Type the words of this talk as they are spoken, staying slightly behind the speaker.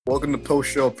Welcome to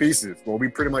Post Show Pieces, where we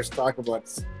pretty much talk about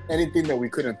anything that we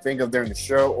couldn't think of during the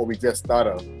show or we just thought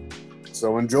of.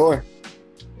 So enjoy.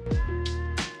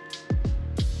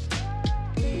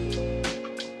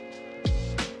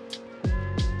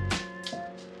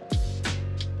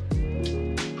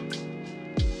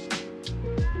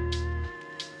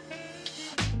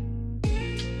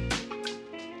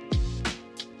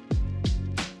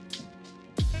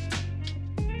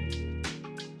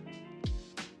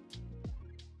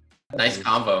 Nice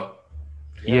combo.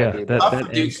 Yeah, dude. that Tough that for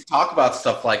and dudes to talk about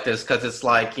stuff like this because it's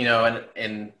like,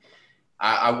 and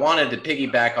I wanted to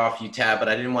piggyback off you, Tab, but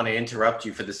I didn't want to interrupt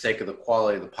you for the sake of the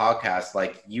quality of the podcast.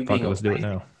 Like you fuck being it, a let's do it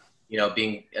wife, now.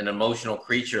 being an emotional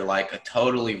creature, like it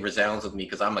totally resounds with me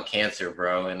because I'm a Cancer,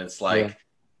 bro, and it's like,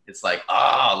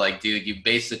 dude, you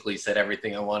basically said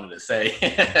everything I wanted to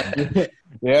say.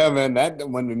 Yeah, man. That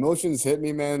when emotions hit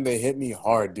me, man, they hit me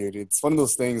hard, dude. It's one of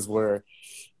those things where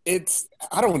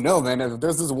I don't know, man.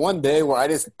 There's this one day where I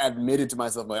just admitted to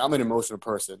myself, like, I'm an emotional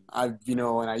person. And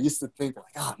I used to think, like,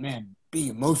 oh, man, being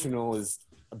emotional is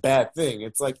a bad thing.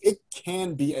 It's like, it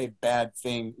can be a bad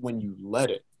thing when you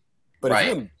let it. But if you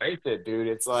Right. embrace it, dude,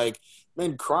 it's like,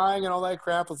 man, crying and all that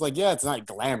crap, it's like, yeah, it's not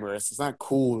glamorous. It's not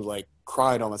cool to, like,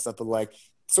 cry and all that stuff. But, like,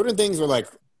 certain things are like,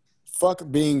 fuck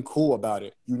being cool about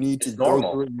it. You need to It's go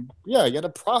normal. through it. Yeah, you got to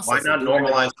Why process it, not dude.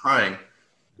 normalize crying?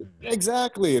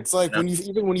 Exactly. It's like You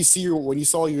know? when you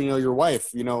saw your wife,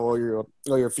 or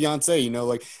your fiance,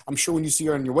 like I'm sure when you see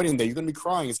her on your wedding day, you're gonna be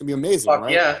crying. It's gonna be amazing, Fuck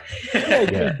right? yeah. Yeah, it's gonna Yeah,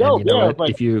 be and dope. you know Yeah, what? it's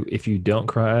like If you don't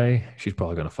cry, she's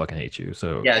probably gonna fucking hate you.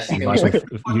 So Yeah, she's you gonna might be as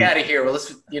like, well fuck out of here. Well,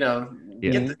 let's, yeah,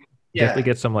 get the, definitely yeah.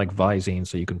 get some like Visine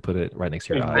so you can put it right next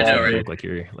to your eyes I know, and right? look like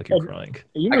you're and, crying.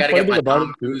 and you I know, the got to funny get thing my about it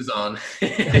Tom too. Cruise on.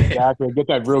 Exactly. Get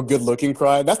that real good looking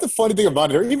cry. That's the funny thing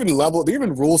about it. There are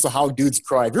even rules to how dudes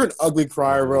cry. If you're an ugly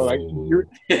crier, bro, like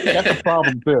that's a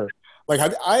problem too. Like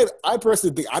I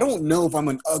personally think I don't know if I'm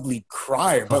an ugly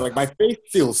crier, but like my face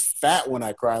feels fat when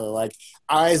I cry. Like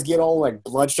eyes get all like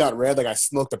bloodshot red, like I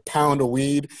smoked a pound of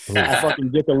weed. I Oof.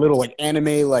 fucking get the little like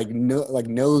anime like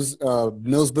nose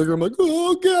booger. I'm like,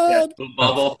 oh Yeah, god. little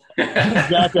bubble.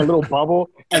 Exactly, a little bubble,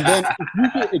 and then it's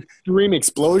usually an extreme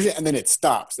explosion, and then it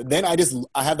stops. And then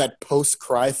I have that post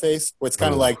cry face where it's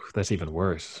kind of Oh, like, that's even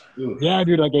worse. yeah,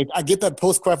 dude, like I get that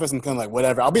post cry face. I'm kind of like,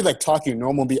 whatever. I'll be like talking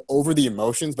normal, be over the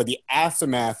emotions, but the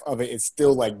aftermath of it is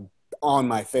still like on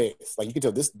my face. Like you can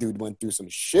tell this dude went through some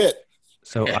shit.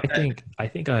 So I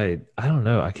don't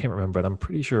know, I can't remember, but I'm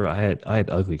pretty sure I had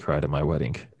ugly cried at my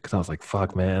wedding because I was like,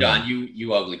 fuck, man. John,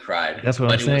 you ugly cried. That's what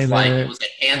I'm But it was saying, like, it man. was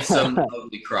a handsome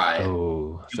ugly cry.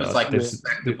 Oh, It was so like there's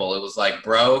respectable. It was like,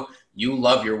 bro, you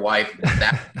love your wife.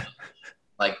 That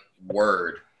like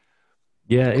word.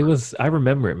 Yeah, it was. I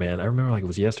remember it, man. I remember like it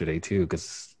was yesterday too,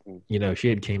 because she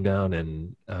had came down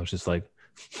and I was just like,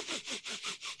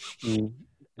 Mm,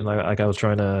 and like I was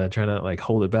trying to like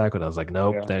hold it back, but I was like,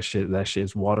 nope, yeah, that shit's let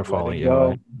waterfalling, it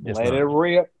yo. go, It's let it not.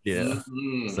 rip. Yeah.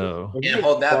 Mhm. So Isn't Can't it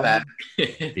hold that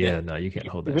funny? back. yeah, no, you can't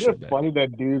hold that Isn't it shit back. funny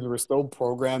that dudes were so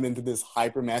programmed into this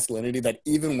hyper masculinity that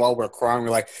even while we're crying,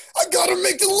 we're like, I gotta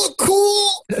make it look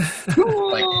cool.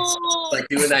 like Cool. like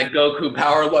doing that Goku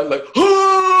power like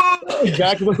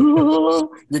Exactly.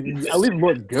 At least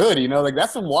look good, Like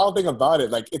that's the wild thing about it.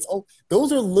 Like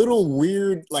those are little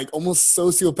weird, like almost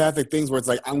sociopathic things where it's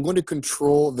like I'm going to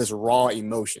control this raw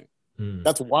emotion. Hmm.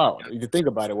 That's wild. You think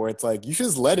about it, where it's like you should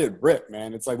just let it rip,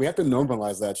 man. It's like we have to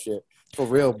normalize that shit for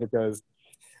real because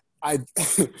I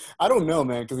I don't know,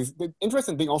 man. Because the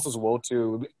interesting thing also as well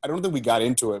too. I don't think we got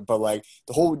into it, but like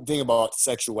the whole thing about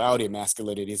sexuality and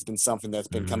masculinity has been something that's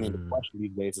been coming into Hmm. question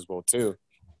these days as well too.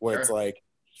 Where it's sure. like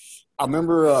I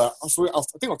remember I think I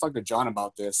was talking to John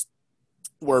about this,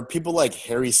 where people like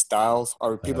Harry Styles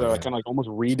are people that are like Yeah. kind of like almost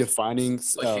redefining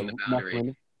Pushing the boundary.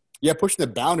 masculinity. Yeah, pushing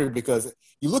the boundary because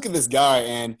you look at this guy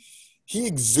and he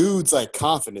exudes like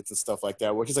confidence and stuff like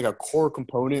that, which is like a core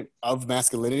component of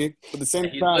masculinity. But at the same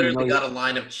He's time, literally got a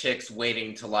line of chicks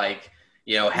waiting to like,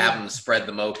 have him spread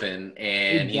them open,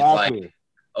 and he's like exactly.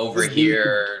 over This dude could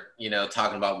here,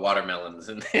 talking about watermelons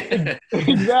and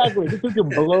exactly. This dude can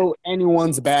blow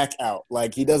anyone's back out.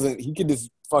 Like he could just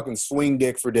fucking swing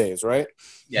dick for days, right?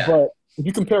 yeah, But if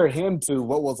you compare him to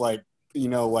what was like,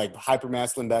 like hyper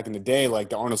masculine back in the day, like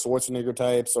the Arnold Schwarzenegger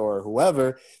types or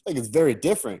whoever, like it's very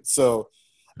different. So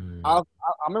Hmm. I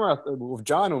remember with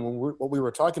John, what we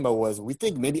were talking about was we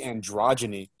think maybe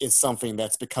androgyny is something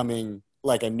that's becoming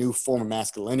like a new form of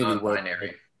masculinity where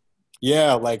non-binary.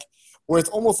 yeah, like where it's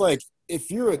almost like if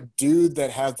you're a dude that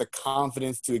has the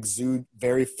confidence to exude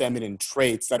very feminine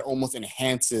traits, that almost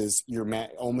enhances your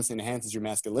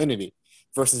masculinity.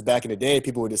 Versus back in the day,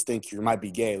 people would just think you might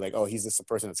be gay, like oh he's just a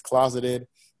person that's closeted,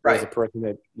 There's a person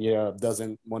that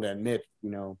doesn't want to admit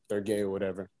they're gay or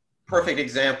whatever. Perfect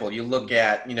example. You look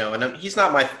at, and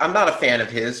I'm not a fan of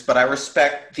his, but I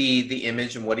respect the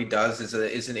image and what he does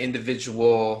is an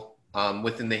individual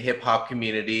within the hip hop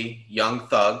community, Young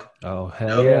Thug. Oh,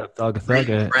 hell yeah. Thug.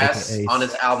 Dress on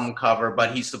his album cover,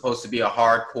 but he's supposed to be a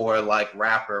hardcore like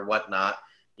rapper, whatnot.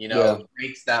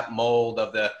 Breaks that mold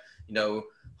of the,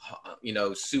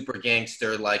 super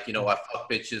gangster, like, I fuck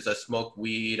bitches, I smoke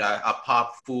weed, I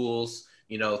pop fools,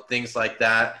 things like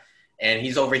that. And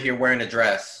he's over here wearing a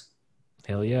dress.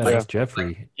 Hell yeah, that's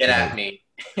Jeffrey. Get at me.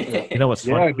 You know what's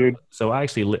funny? Yeah, dude. So I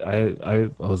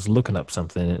was looking up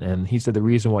something, and he said the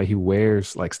reason why he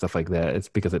wears like stuff like that it's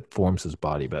because it forms his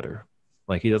body better.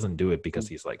 Like he doesn't do it because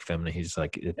he's like feminine. He's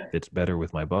like it fits better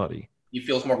with my body. He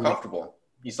feels more comfortable.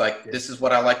 He's like, this is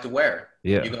what I like to wear.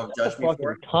 Yeah. You gonna judge me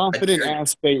for it? Confident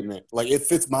ass statement. Like it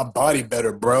fits my body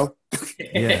better, bro.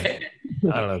 Yeah.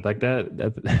 I don't know, like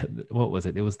that. What was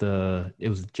it? It was the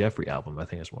Jeffrey album. I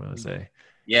think that's what I would say.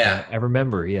 Yeah, I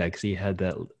remember. Yeah, because he had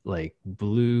that like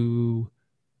blue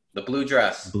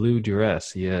dress.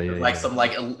 Yeah. Like some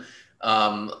like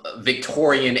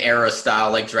Victorian era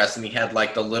style like dress, and he had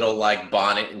like the little like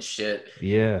bonnet and shit.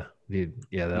 Yeah, dude.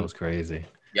 Yeah, that was crazy.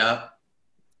 Yeah.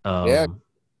 Yeah.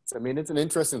 I mean, it's an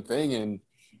interesting thing, and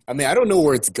I mean, I don't know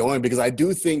where it's going because I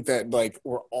do think that like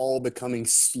we're all becoming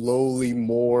slowly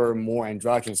more and more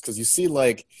androgynous because you see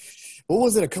like. What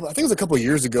was it? I think it was a couple of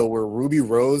years ago where Ruby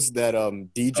Rose, that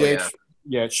DJ,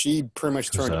 she pretty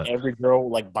much turned every girl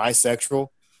like bisexual.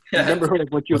 You remember her like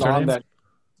when she was on that?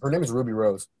 Her name is Ruby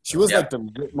Rose. She was like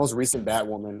the most recent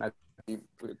Batwoman. I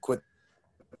quit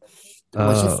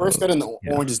when she first got in the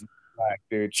Orange is Black,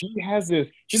 dude. She has this.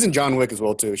 She's in John Wick as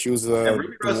well too. She was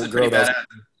Ruby Rose is pretty badass.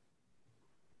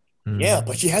 Yeah,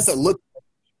 but she has that look.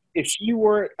 If she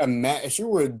were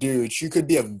a dude, she could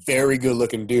be a very good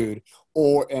looking dude.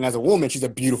 And as a woman, she's a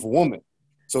beautiful woman.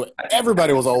 So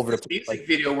everybody was all over the place. Music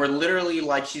video where literally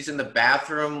like she's in the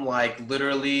bathroom, like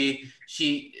literally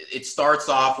it starts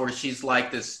off where she's like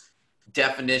this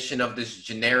definition of this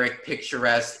generic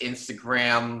picturesque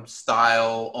Instagram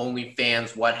style,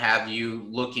 OnlyFans, what have you,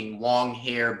 looking long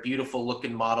hair, beautiful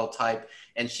looking model type.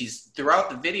 And she's throughout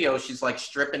the video, she's like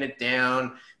stripping it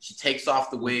down. She takes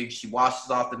off the wig. She washes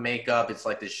off the makeup. It's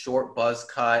like this short buzz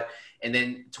cut. And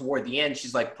then toward the end,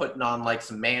 she's like putting on like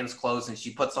some man's clothes and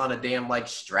she puts on a damn like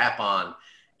strap on.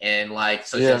 And like,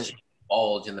 so she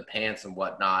bulge in the pants and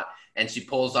whatnot. And she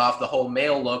pulls off the whole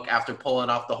male look after pulling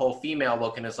off the whole female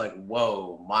look. And it's like,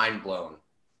 whoa, mind blown.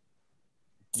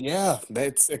 Yeah,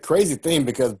 that's a crazy thing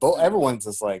because everyone's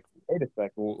just like, wait a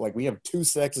second, like we have two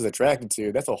sexes attracted to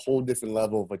you. That's a whole different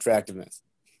level of attractiveness,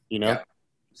 Yeah.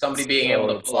 Somebody being able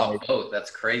to pull off both, that's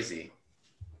crazy.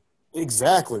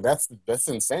 Exactly. That's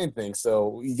the insane thing.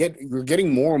 So you're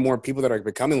getting more and more people that are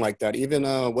becoming like that. Even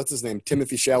what's his name?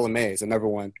 Timothy Chalamet is another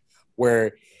one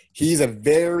where he's a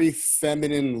very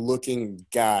feminine looking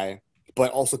guy,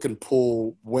 but also can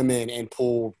pull women and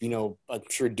pull, I'm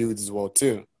sure dudes as well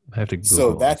too. I have to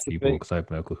Google these people because I have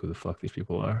no clue who the fuck these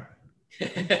people are.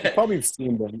 You've probably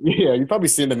seen them. Yeah, you've probably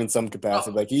seen them in some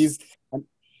capacity. Like he's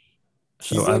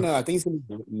in, I think he's in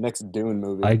the next Dune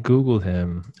movie. I Googled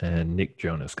him and Nick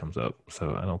Jonas comes up,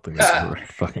 so I don't think that's the right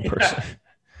fucking person.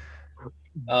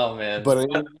 Oh, man. But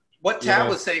what Tab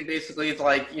was saying basically is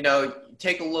like,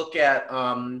 take a look at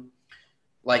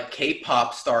like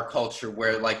K-pop star culture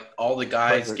where like all the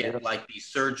guys get like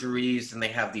these surgeries and they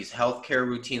have these healthcare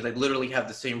routines. They literally have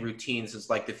the same routines as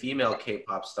like the female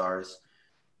K-pop stars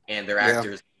and they're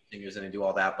actors, singers, and they do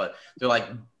all that, but they're like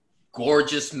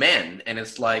gorgeous men. And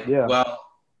it's like, well,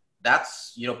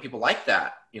 that's, people like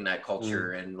that in that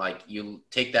culture. And like, you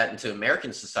take that into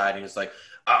American society and it's like,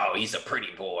 oh, he's a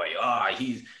pretty boy. Oh,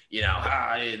 he's,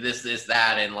 this,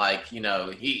 that. And like,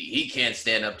 he can't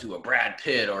stand up to a Brad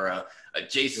Pitt or a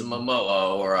Jason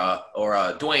Momoa or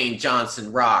a Dwayne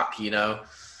Johnson Rock, And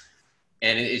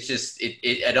it's just,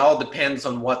 it all depends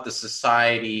on what the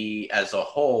society as a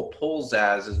whole pulls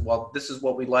as well, this is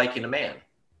what we like in a man.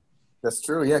 That's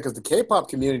true, yeah, because the K-pop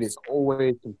community has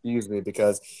always confused me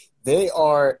because they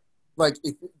are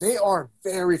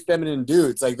very feminine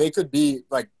dudes. Like they could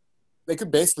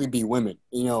basically be women.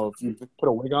 If you put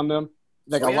a wig on them,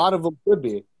 like a lot of them could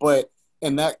be. But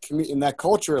in that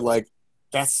culture, like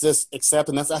that's just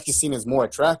accepted. And that's actually seen as more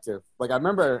attractive. Like I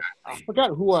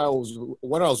forgot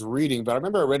what I was reading, but I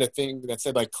remember I read a thing that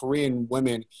said like Korean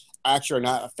women actually are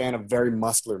not a fan of very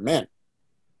muscular men.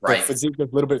 Right. The physique is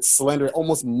a little bit slender,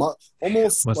 almost What's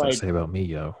like that say about me,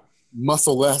 yo?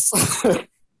 Muscle-less.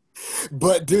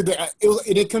 But dude,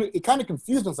 it kind of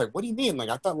confused me. I was like, what do you mean? Like,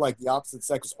 I thought like the opposite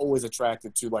sex was always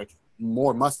attracted to like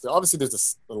more muscle. Obviously,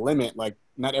 there's a limit. Like,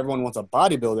 not everyone wants a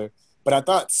bodybuilder, but I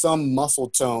thought some muscle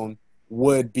tone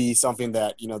would be something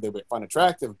that they would find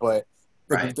attractive. But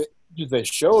Right. the images they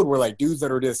showed were like dudes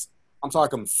that are just, I'm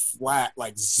talking flat,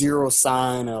 like zero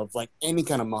sign of like any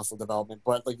kind of muscle development.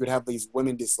 But like you'd have these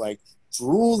women just like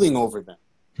drooling over them,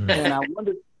 and I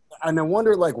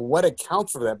wonder like what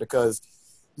accounts for that, because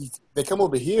they come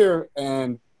over here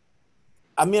and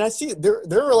I mean I see there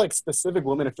are like specific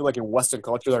women I feel like in Western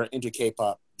culture that are into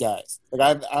K-pop guys. Like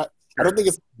I don't think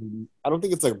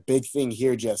it's like a big thing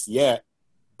here just yet,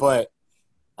 but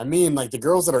I mean like the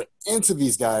girls that are into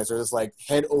these guys are just like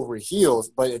head over heels.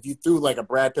 But if you threw like a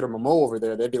Brad Pitt or Momoa over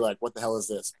there, they'd be like, "What the hell is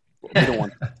this? We don't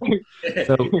want."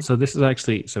 So this is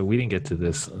actually, so we didn't get to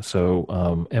this.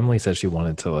 So Emily said she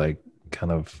wanted to like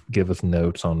kind of give us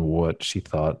notes on what she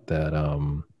thought that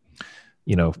a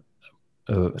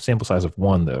sample size of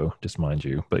one though, just mind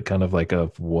you, but kind of like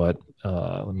of what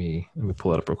let me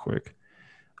pull it up real quick.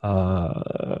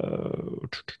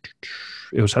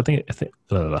 It was I think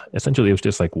essentially it was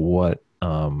just like what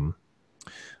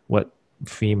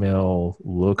female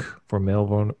look for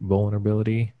male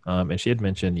vulnerability, and she had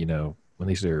mentioned when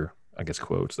these are, I guess,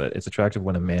 quotes, that it's attractive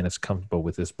when a man is comfortable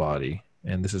with his body,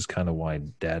 and this is kind of why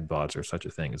dad bods are such a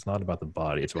thing. It's not about the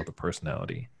body, it's about the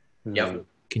personality. Yep.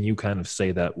 Can you kind of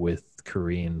say that with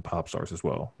Korean pop stars as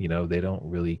well? They don't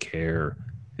really care.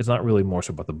 It's not really more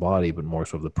so about the body, but more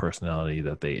so of the personality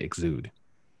that they exude.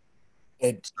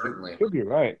 It Certainly. could be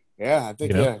right. Yeah, I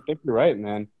think you're right,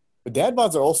 man. But dad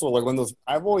bods are also like one of those.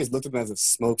 I've always looked at them as a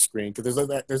smoke screen, because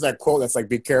there's that quote that's like,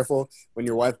 "Be careful when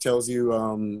your wife tells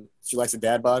you she likes a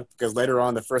dad bod, because later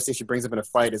on the first thing she brings up in a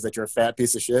fight is that you're a fat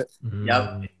piece of shit."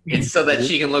 Yep. It's so that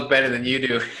she can look better than you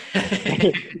do.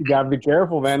 You gotta be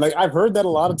careful, man. Like I've heard that a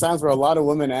lot of times where a lot of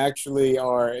women actually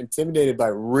are intimidated by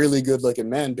really good looking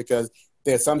men, because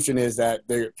the assumption is that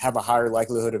they have a higher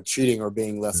likelihood of cheating or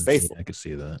being less faithful. I could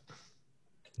see that.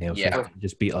 Yeah.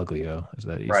 Just be ugly, Is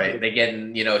that easy? Right. They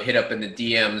getting, hit up in the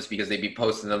DMs because they be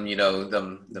posting them,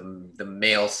 the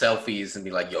male selfies and be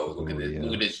like, "Yo, look at this,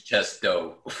 look at this chest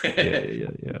though."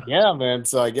 Yeah, man.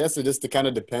 So I guess it just kind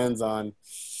of depends on.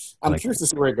 I'm curious to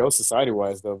see where it goes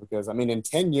society-wise, though, because I mean, in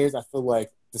 10 years, I feel like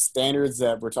the standards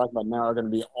that we're talking about now are going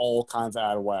to be all kinds of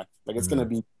out of whack. Like it's going to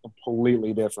be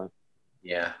completely different.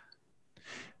 Yeah.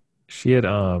 She had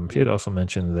also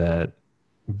mentioned that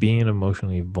being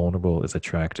emotionally vulnerable is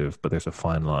attractive, but there's a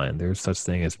fine line. There's such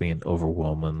thing as being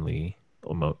overwhelmingly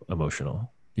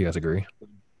emotional. You guys agree?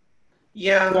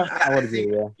 Yeah, I would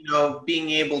think, agree. Being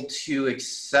able to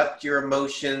accept your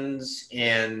emotions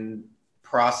and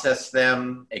process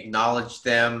them, acknowledge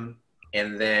them,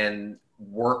 and then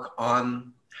work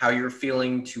on how you're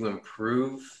feeling to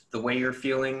improve the way you're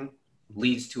feeling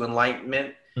leads to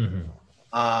enlightenment.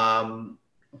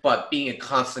 But being a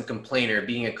constant complainer,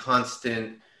 being a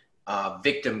constant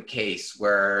victim case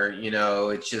where,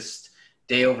 it's just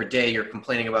day over day you're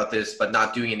complaining about this, but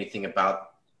not doing anything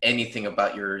about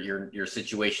your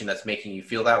situation that's making you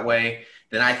feel that way,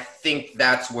 then I think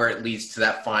that's where it leads to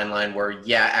that fine line where,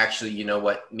 yeah, actually, you know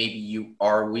what, maybe you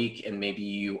are weak and maybe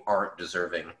you aren't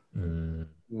deserving. And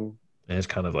it's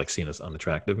kind of like seen as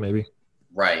unattractive, maybe.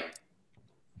 Right.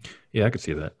 Yeah, I could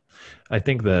see that. I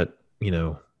think that,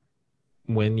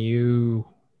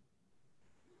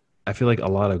 I feel like a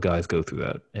lot of guys go through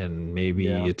that, and maybe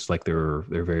it's like their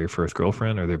very first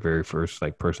girlfriend or their very first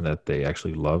like person that they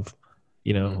actually love,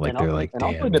 like they're like,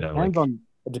 damn,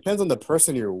 it depends on the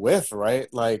person you're with,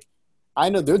 right? Like I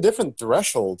know there are different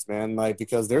thresholds, man, like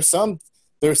because there's some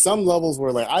levels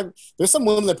where like there's some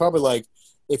women that probably like,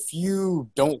 if you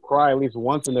don't cry at least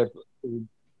once in their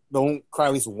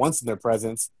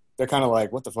presence, they're kind of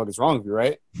like, what the fuck is wrong with you,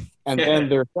 right? And then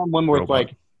there's some women where it's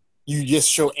like, you just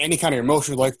show any kind of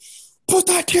emotion, like, put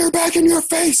that tear back in your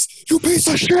face, you piece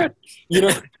of shit.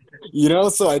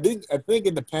 So I think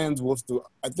it depends with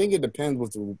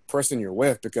the person you're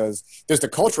with, because there's the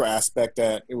cultural aspect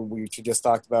that we just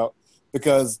talked about.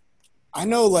 Because I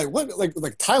know like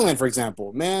Thailand, for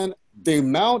example, man, the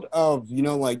amount of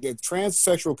like the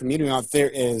transsexual community out there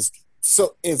is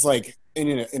like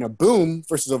in a boom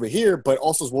versus over here, but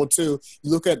also as well too,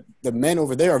 you look at the men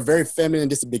over there are very feminine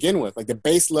just to begin with. Like the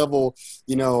base level,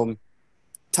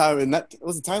 Thailand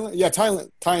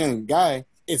guy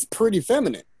is pretty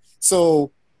feminine.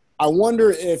 So I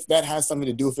wonder if that has something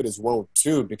to do with it as well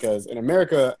too, because in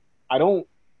America, I don't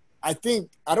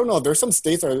know. There's some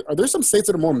states are there some states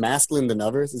that are more masculine than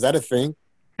others? Is that a thing?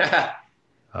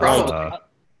 Probably.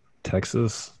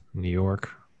 Texas, New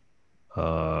York.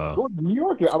 Uh, New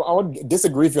York, I would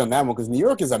disagree with you on that one because New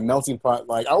York is a melting pot.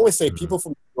 Like I always say, mhm, people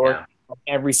from New York Yeah. have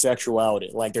every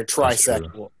sexuality. Like they're that's true.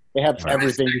 trisexual. They have Right.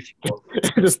 everything.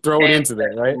 Bisexual, Just throw it into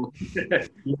there, right? pansexual.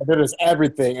 Yeah, there's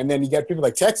everything, and then you get people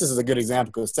like Texas is a good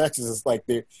example because Texas is like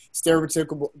the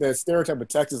stereotype of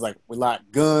Texas is like we like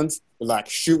guns, we like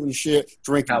shooting shit,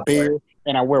 drinking Cowboy. beer,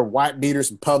 and I wear white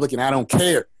beaters in public, and I don't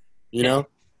care, you know.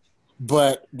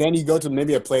 But then you go to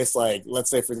maybe a place like, let's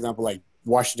say, for example, like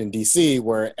Washington D.C.,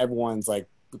 where everyone's like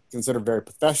considered very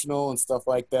professional and stuff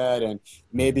like that, and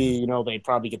maybe Mhm. they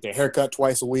probably get their haircut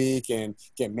twice a week and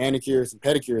get manicures and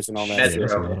pedicures and all that Shit, shit.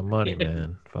 that's a lot Metro. of money,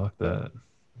 man. Fuck that.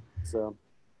 So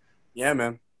yeah,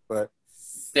 man. But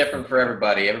Different for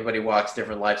everybody. Everybody walks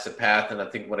different lives of path, and I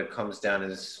think what it comes down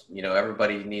is,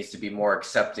 everybody needs to be more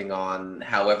accepting on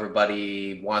how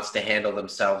everybody wants to handle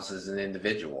themselves as an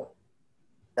individual.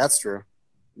 that's true.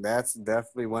 That's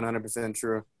definitely 100%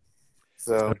 true.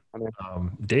 So, I mean,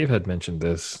 Dave had mentioned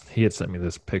this. He had sent me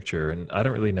this picture, and I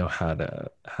don't really know how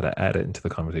to add it into the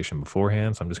conversation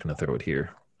beforehand. So I'm just going to throw it here.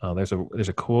 There's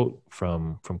a quote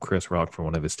from Chris Rock from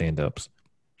one of his stand-ups,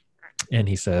 and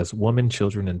he says, "Women,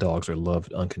 children, and dogs are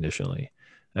loved unconditionally.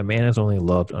 A man is only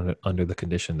loved under the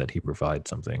condition that he provides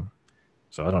something."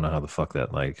 So I don't know how the fuck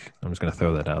that like. I'm just going to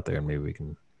throw that out there, and maybe we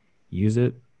can use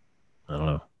it. I don't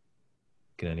know.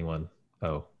 Can anyone?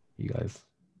 Oh, you guys.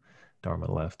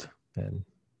 Dharma left, and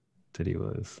Teddy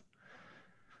was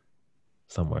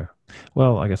somewhere.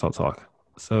 Well, I guess I'll talk.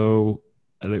 So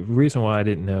the reason why I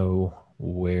didn't know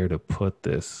where to put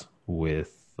this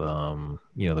with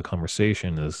the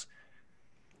conversation is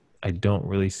I don't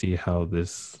really see how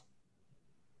this,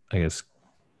 I guess,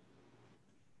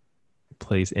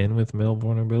 plays in with male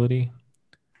vulnerability.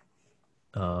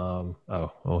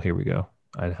 Here we go.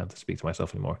 I didn't have to speak to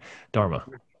myself anymore. Dharma.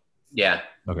 Yeah.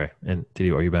 Okay. And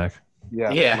Teddy, are you back? yeah.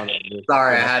 Yeah.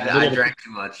 Sorry, I drank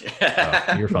too much.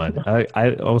 Oh, you're fine.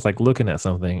 I was like looking at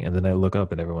something and then I look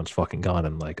up and everyone's fucking gone.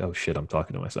 I'm like, oh shit, I'm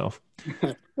talking to myself.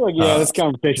 Like, yeah, this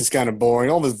conversation's kind of boring.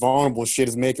 All this vulnerable shit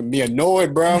is making me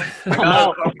annoyed, bro. I I'm got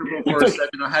out. uncomfortable for a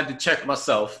second. I had to check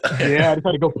myself. Yeah, I just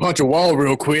had to go punch a wall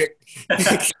real quick.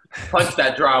 Punch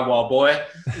that drywall, boy.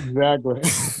 Exactly.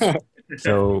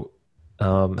 So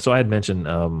I had mentioned,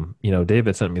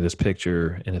 David sent me this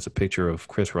picture, and it's a picture of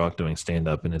Chris Rock doing stand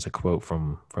up, and it's a quote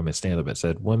from his stand up. It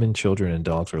said, "Women, children, and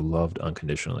dogs are loved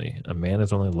unconditionally. A man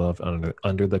is only loved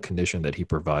under the condition that he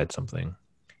provides something."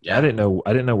 Yeah. I didn't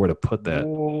know where to put that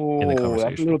in the That's a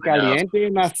conversation. little caliente,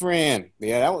 my friend.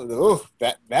 Yeah, that was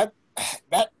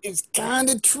that is kind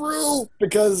of true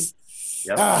because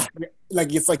Yep.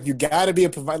 like it's like you gotta be a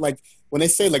provider. Like when they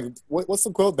say like what's the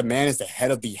quote? The man is the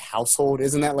head of the household.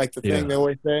 Isn't that like the thing Yeah. they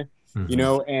always say?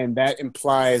 Mhm. And that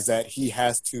implies that he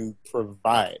has to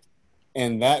provide,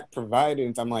 and that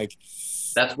providing, I'm like,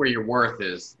 That's where your worth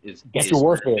is that's your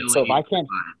worth it. So if ability I to can't,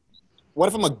 provide. what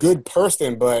if I'm a good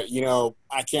person, but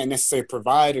I can't necessarily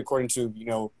provide according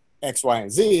to X, Y,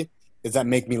 and Z? Does that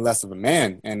make me less of a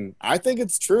man? And I think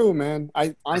it's true, man. I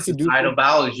The honestly do societal think,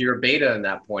 biology, you're a beta in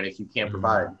that point if you can't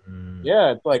provide. Mhm.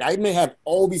 yeah, it's like I may have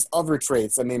all these other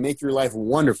traits that may make your life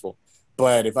wonderful,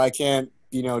 but if I can't,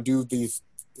 do these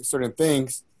certain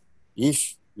things,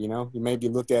 yeesh, you may be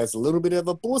looked at as a little bit of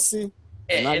a pussy.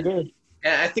 It's not And, good.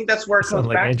 and I think that's where it Sound comes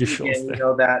like back Andrew to Schultz again,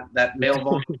 there. that male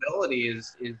vulnerability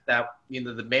is that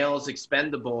the male is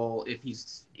expendable if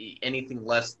he's anything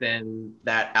less than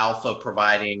that alpha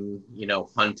providing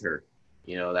hunter,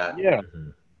 that Yeah.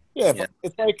 Mhm. Yeah, yeah.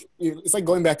 it's like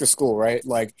going back to school, right?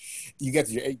 Like you get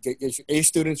your A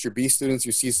students, your B students,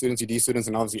 your C students, your D students,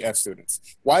 and obviously F students.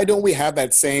 Why don't we have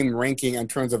that same ranking in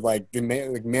terms of like the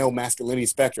male masculinity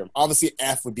spectrum? Obviously,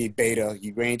 F would be beta.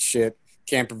 You ain't shit,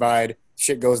 can't provide.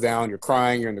 Shit goes down. You're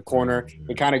crying. You're in the corner.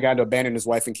 He kind of got to abandon his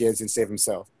wife and kids and save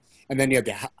himself. And then you have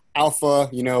the alpha,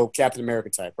 Captain America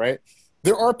type, right?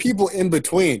 There are people in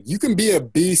between. You can be a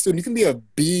B student. You can be a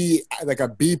B, like a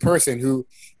B person who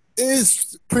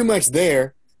is pretty much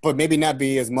there, but maybe not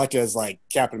be as much as like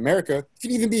Captain America. You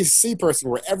can even be a C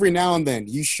person where every now and then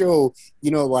you show,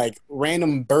 like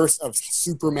random bursts of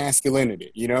super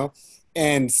masculinity,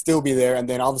 and still be there. And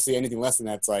then obviously anything less than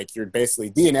that's like you're basically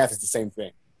D and F is the same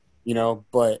thing,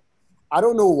 but I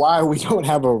don't know why we don't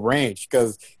have a range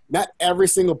because not every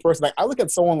single person, like I look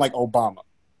at someone like Obama.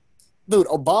 Dude,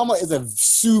 Obama is a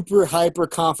super hyper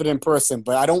confident person,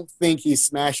 but I don't think he's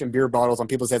smashing beer bottles on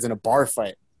people's heads in a bar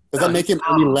fight. Does No, that make he's him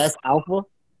any calm. less alpha?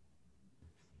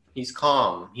 He's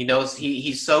calm. He knows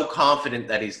he's so confident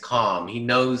that he's calm. He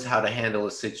knows how to handle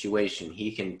a situation.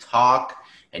 He can talk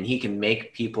and he can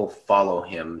make people follow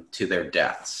him to their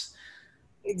deaths.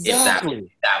 If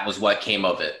Exactly. that was what came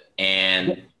of it.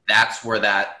 And that's where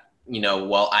that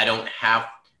well, I don't have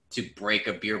to break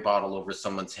a beer bottle over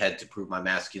someone's head to prove my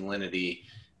masculinity.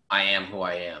 I am who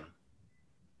I am.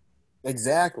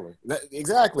 Exactly.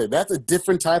 Exactly. That's a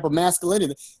different type of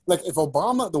masculinity. Like if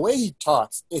Obama, the way he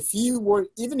talks,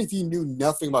 even if he knew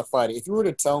nothing about fighting, if you were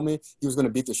to tell me he was going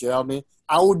to beat the shit out of me,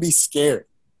 I would be scared.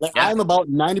 Like Yeah. I'm about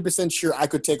 90% sure I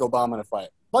could take Obama in a fight.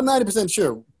 About 90%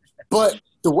 sure. But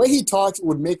the way he talks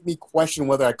would make me question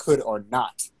whether I could or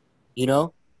not,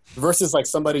 versus like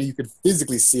somebody you could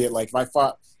physically see it. Like if I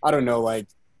fought, I don't know, like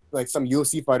some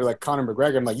UFC fighter like Conor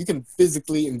McGregor, I'm like, you can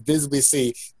physically and visibly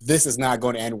see this is not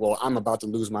going to end well. I'm about to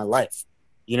lose my life,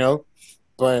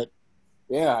 But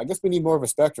yeah, I guess we need more of a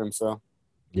spectrum. So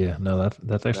Yeah, no,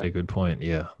 that's actually a good point.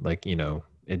 Yeah, like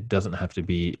it doesn't have to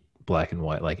be black and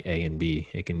white like A and B.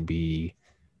 It can be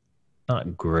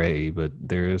not gray, but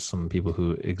there is some people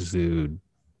who exude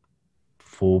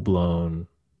full blown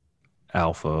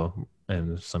alpha,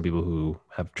 and some people who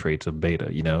have traits of beta.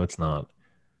 It's not.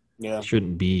 yeah, It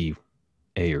shouldn't be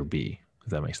A or B. If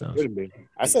that makes sense. could be.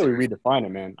 I say we redefine it,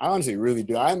 man. I honestly really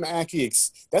do. I'm actually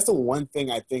that's the one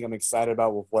thing I think I'm excited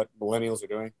about with what millennials are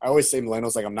doing. I always say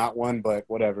millennials like I'm not one, but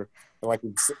whatever. I like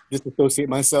to disassociate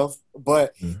myself.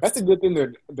 But that's a good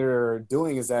thing they're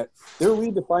doing is that they're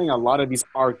redefining a lot of these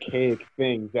archaic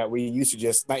things that we used to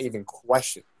just not even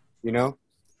question.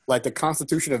 Like the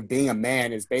constitution of being a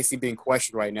man is basically being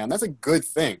questioned right now, and that's a good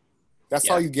thing. That's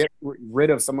how you get rid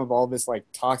of some of all this like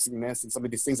toxicness and some of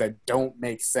these things that don't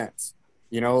make sense.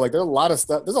 Like there's a lot of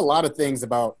stuff. There's a lot of things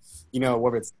about,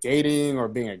 whether it's dating or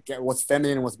being what's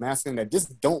feminine and what's masculine that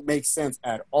just don't make sense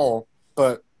at all.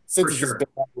 But since it's just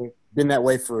been that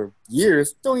way for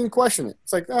years, don't even question it.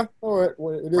 It's like, it is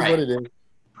what it is.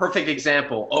 Perfect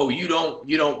example. Oh, you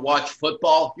don't watch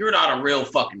football? You're not a real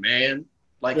fucking man.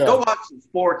 Like, go watch some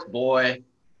sports, boy.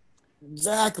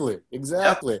 Exactly.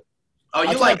 Yep. Oh,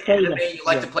 you like anime? You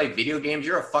like to play video games?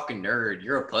 You're a fucking nerd.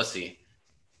 You're a pussy.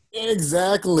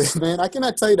 Exactly, man. I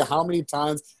cannot tell you how many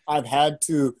times I've had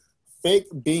to fake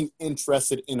being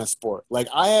interested in a sport. Like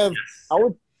I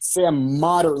would say I'm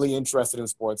moderately interested in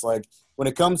sports. Like when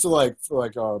it comes to like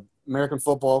American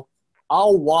football,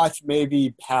 I'll watch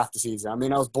maybe half the season. I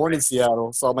mean, I was born in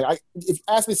Seattle, so I'm like, if you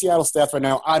ask me Seattle stats right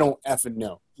now, I don't effing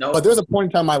know. Nope. But there's a point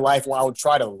in time in my life where I would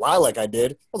try to lie like I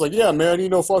did. I was like, yeah, man,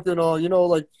 fucking,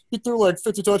 like he threw like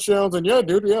 50 touchdowns, and yeah,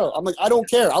 dude, yeah. I'm like, I don't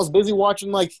care. I was busy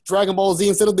watching like Dragon Ball Z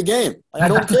instead of the game. Like, I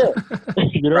don't care.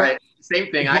 Right.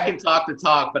 Same thing. I can talk the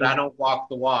talk, but I don't walk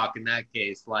the walk in that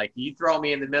case. Like you throw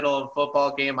me in the middle of a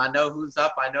football game, I know who's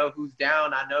up, I know who's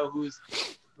down, I know who's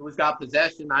got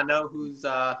possession, I know who's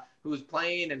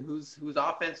playing and who's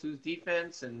offense, who's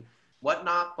defense, and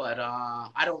whatnot. But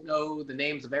I don't know the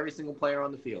names of every single player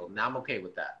on the field, and I'm okay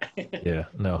with that. Yeah,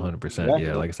 no, 100%.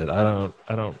 Yeah, like I said, I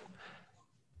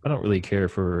don't really care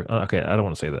for. Okay, I don't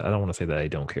want to say that. I don't want to say that I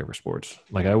don't care for sports.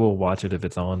 Like I will watch it if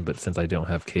it's on, but since I don't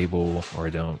have cable or I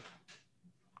don't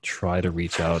try to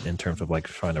reach out in terms of like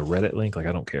trying to Reddit link, like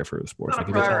I don't care for the sports. Like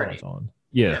if it's on.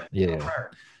 Yeah.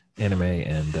 Anime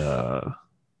and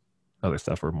other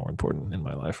stuff are more important in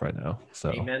my life right now.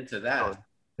 So amen to that.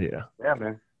 Yeah,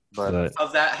 man. But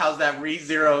how's that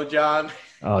ReZero, John?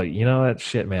 Oh, you know what?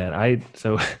 Shit, man. I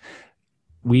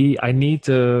need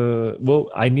to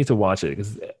watch it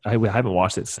because I haven't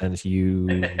watched it since you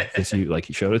like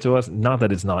you showed it to us. Not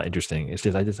that it's not interesting. It's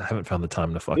just I just haven't found the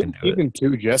time to fucking do it. Season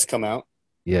 2 just come out.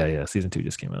 Yeah. Season 2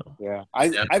 just came out. Yeah.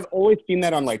 I've always seen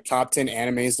that on like top 10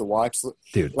 animes to watch.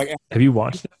 Dude, like, have you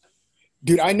watched it?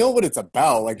 Dude, I know what it's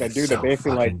about. Like that dude that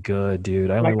basically like good,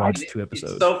 dude. I only watched 2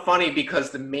 episodes. It's so funny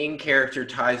because the main character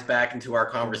ties back into our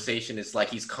conversation. It's like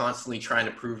he's constantly trying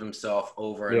to prove himself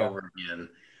over and over again.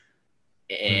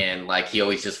 And like he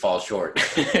always just falls short.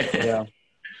 Yeah.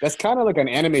 That's kind of like an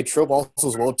anime trope also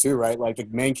as well too, right? Like the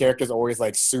main character is always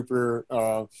like super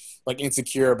like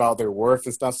insecure about their worth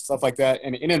and stuff like that,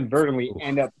 and inadvertently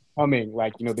end up becoming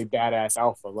like the badass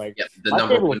alpha. Like the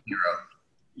number one hero.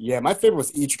 Yeah, my favorite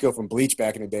was Ichiko from Bleach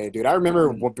back in the day, dude. I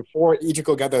remember before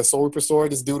Ichiko got that Soul Reaper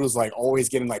sword, this dude was like always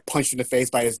getting like punched in the face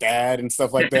by his dad and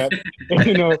stuff like that.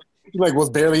 And, he like was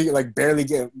barely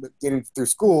getting through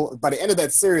school. By the end of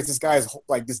that series, this guy is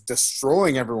like just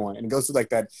destroying everyone, and it goes through like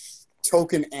that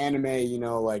token anime,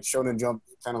 like Shonen Jump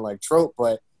kind of like trope.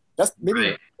 But that's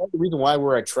maybe that's the reason why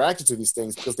we're attracted to these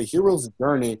things, because the hero's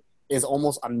journey is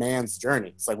almost a man's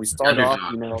journey. It's like we start off,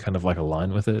 kind of like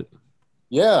align with it.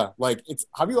 Yeah, like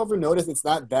have you ever noticed it's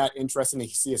not that interesting to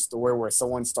see a story where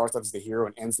someone starts off as the hero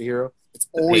and ends the hero? It's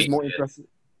always more interesting.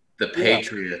 The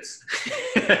Patriots.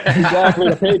 Exactly.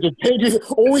 The Patriots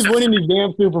always winning these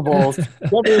damn Super Bowls.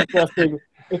 That's interesting.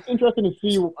 It's interesting to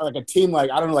see like a team like,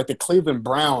 I don't know, like the Cleveland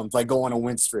Browns like go on a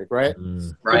win streak, right?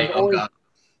 Right.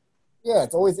 Yeah,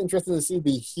 it's always interesting to see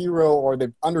the hero or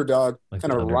the underdog Like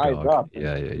kind the of rise underdog. up.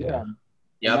 Yeah. And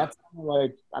Yep. that's kind of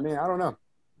like, I mean, I don't know.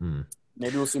 Hmm.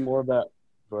 Maybe we'll see more of that.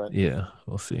 But Yeah,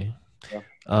 we'll see. yeah.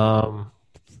 Um,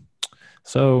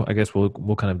 so I guess we'll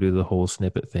kind of do the whole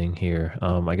snippet thing here.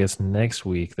 I guess next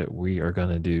week that we are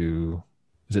gonna do,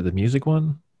 is it the music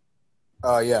one?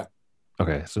 Yeah.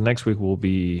 Okay, so next week we'll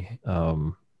be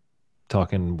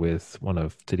talking with one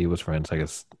of Tadiwa's friends. I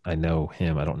guess I know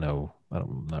him. I don't know.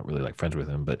 I'm not really like friends with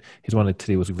him, but he's one of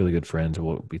Tadiwa's really good friends.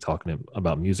 We'll be talking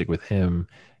about music with him,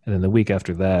 and then the week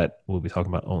after that we'll be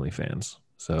talking about OnlyFans.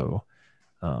 So,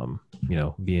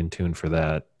 be in tune for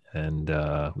that, and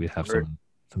we have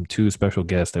some two special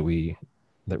guests that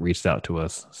reached out to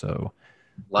us. So,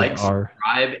 Like,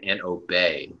 subscribe, and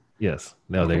obey. Yes.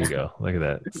 No, there you go. Look at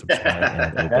that.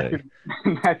 Subscribe and obey.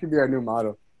 That could be our new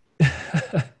motto.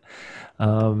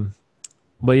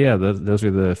 But yeah, those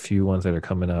are the few ones that are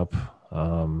coming up.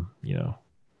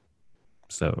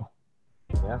 So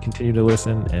continue to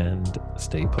listen and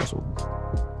stay puzzled.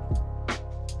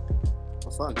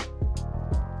 Well, fun.